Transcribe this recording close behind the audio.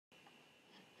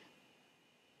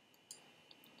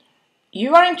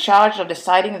You are in charge of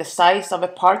deciding the size of a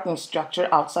parking structure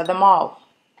outside the mall.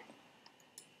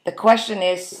 The question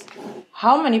is,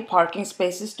 how many parking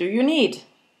spaces do you need?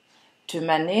 Too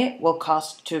many will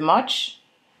cost too much,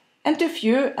 and too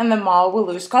few and the mall will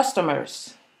lose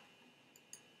customers.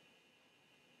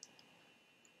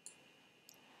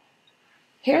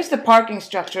 Here's the parking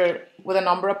structure with a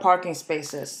number of parking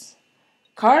spaces.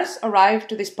 Cars arrive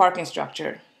to this parking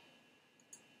structure.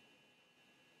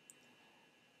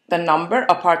 The number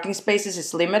of parking spaces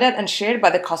is limited and shared by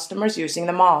the customers using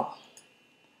the mall.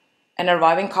 An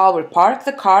arriving car will park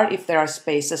the car if there are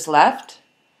spaces left.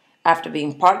 After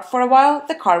being parked for a while,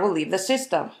 the car will leave the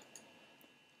system.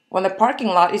 When the parking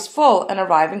lot is full, an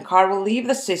arriving car will leave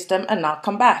the system and not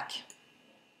come back.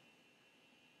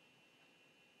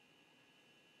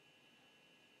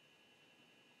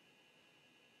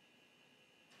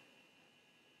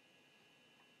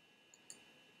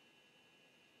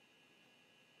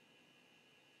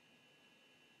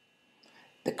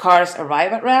 The cars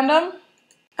arrive at random,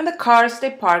 and the cars stay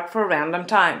parked for a random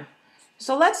time.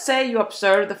 So let's say you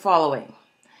observe the following.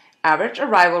 Average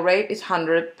arrival rate is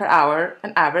 100 per hour,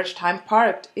 and average time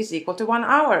parked is equal to 1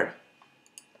 hour.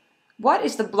 What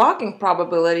is the blocking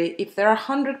probability if there are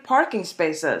 100 parking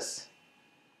spaces?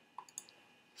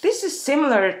 This is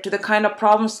similar to the kind of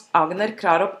problems Agner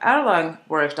Krarup Erlang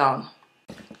worked on.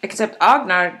 Except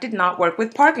Agner did not work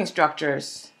with parking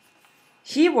structures.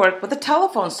 He worked with a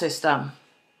telephone system.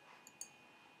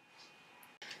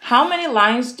 How many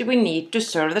lines do we need to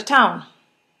serve the town?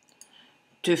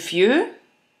 Too few,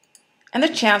 and the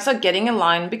chance of getting a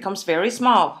line becomes very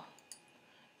small.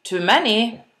 Too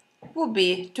many will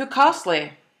be too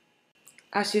costly.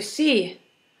 As you see,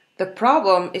 the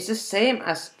problem is the same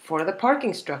as for the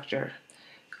parking structure.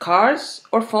 Cars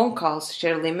or phone calls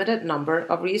share a limited number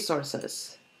of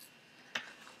resources.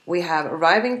 We have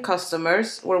arriving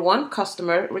customers where one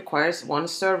customer requires one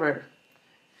server.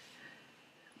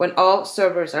 When all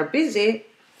servers are busy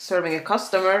serving a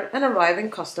customer, an arriving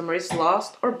customer is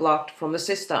lost or blocked from the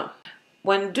system.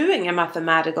 When doing a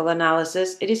mathematical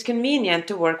analysis, it is convenient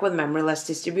to work with memoryless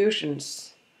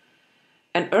distributions.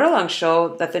 And Erlang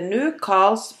showed that the new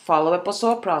calls follow a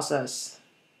Poisson process.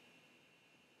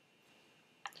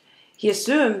 He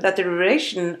assumed that the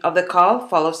duration of the call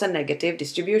follows a negative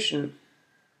distribution.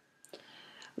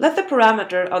 Let the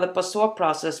parameter of the Poisson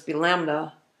process be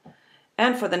lambda,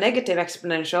 and for the negative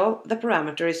exponential, the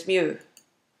parameter is mu.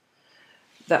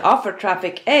 The offered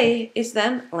traffic A is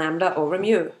then lambda over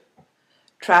mu.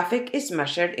 Traffic is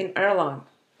measured in Erlang.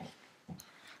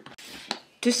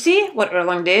 To see what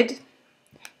Erlang did,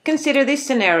 consider this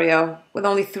scenario with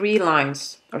only 3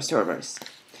 lines or servers.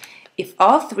 If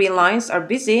all 3 lines are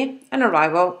busy, an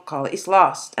arrival call is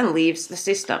lost and leaves the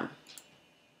system.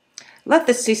 Let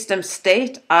the system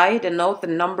state I denote the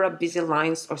number of busy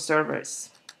lines or servers.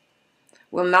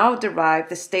 We'll now derive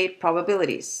the state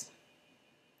probabilities.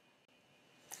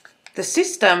 The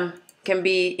system can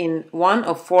be in one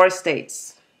of 4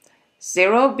 states: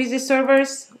 0 busy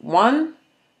servers, 1,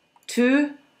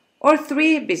 2, or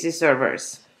 3 busy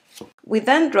servers. We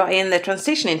then draw in the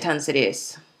transition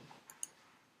intensities.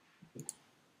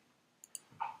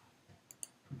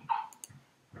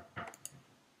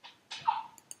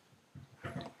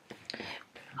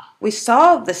 We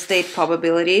solve the state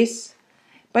probabilities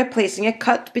by placing a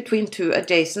cut between 2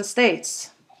 adjacent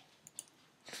states.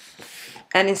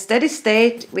 And in steady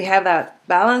state, we have that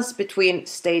balance between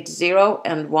state 0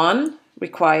 and 1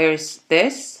 requires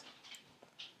this.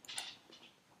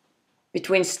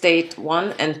 Between state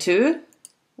 1 and 2,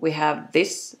 we have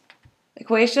this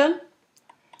equation.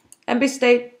 And between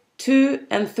state 2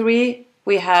 and 3,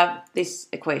 we have this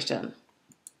equation.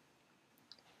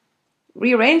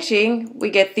 Rearranging, we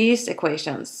get these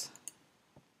equations.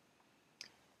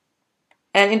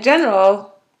 And in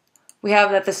general, we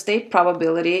have that the state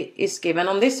probability is given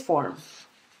on this form.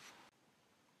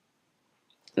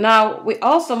 Now, we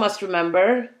also must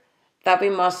remember that we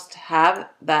must have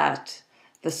that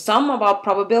the sum of our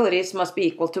probabilities must be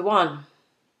equal to 1.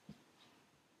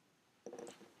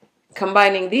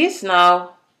 Combining these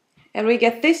now, and we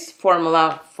get this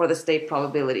formula for the state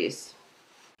probabilities.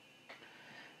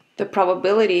 The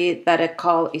probability that a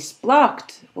call is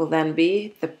blocked will then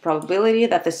be the probability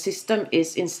that the system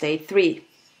is in state 3.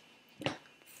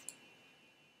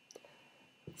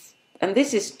 And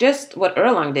this is just what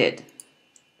Erlang did.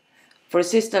 For a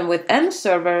system with n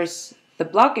servers, the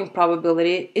blocking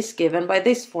probability is given by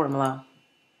this formula.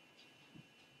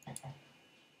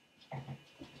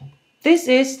 This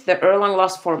is the Erlang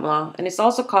loss formula, and it's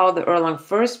also called the Erlang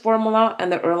first formula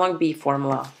and the Erlang B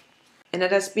formula. And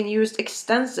it has been used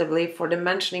extensively for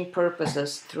dimensioning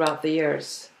purposes throughout the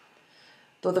years.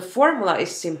 Though the formula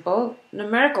is simple,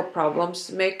 numerical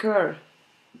problems may occur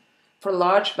for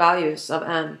large values of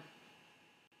n.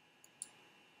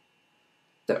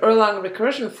 The Erlang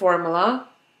recursion formula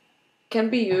can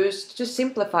be used to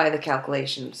simplify the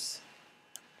calculations.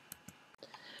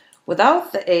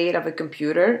 Without the aid of a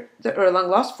computer, the Erlang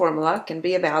loss formula can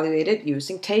be evaluated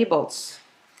using tables.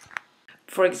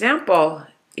 For example,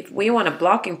 if we want a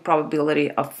blocking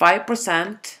probability of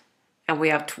 5% and we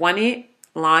have 20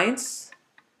 lines,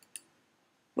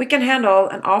 we can handle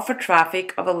an offer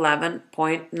traffic of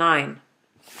 11.9.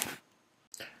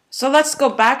 So let's go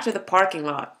back to the parking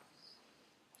lot.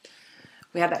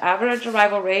 We had the average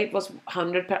arrival rate was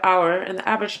 100 per hour and the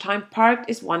average time parked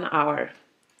is 1 hour.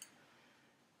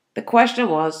 The question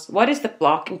was, what is the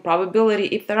blocking probability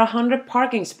if there are 100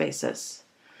 parking spaces?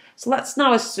 So let's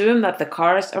now assume that the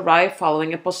cars arrive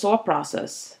following a Poisson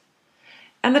process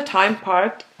and the time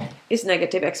parked is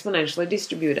negative exponentially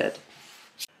distributed.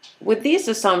 With these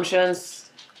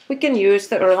assumptions, we can use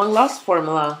the Erlang loss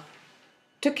formula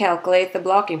to calculate the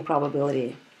blocking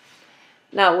probability.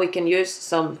 Now we can use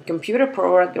some computer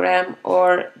program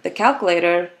or the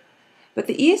calculator, but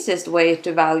the easiest way to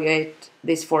evaluate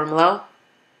this formula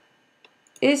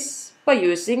is by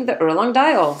using the Erlang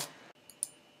dial.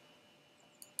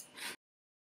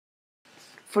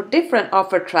 For different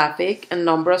offer traffic and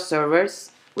number of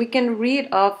servers, we can read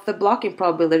off the blocking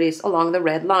probabilities along the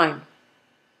red line.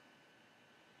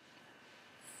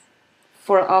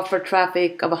 For offer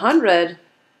traffic of 100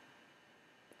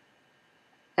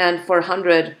 and for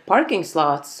 100 parking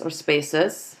slots or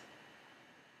spaces,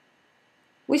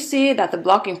 we see that the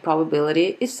blocking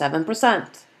probability is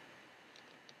 7%.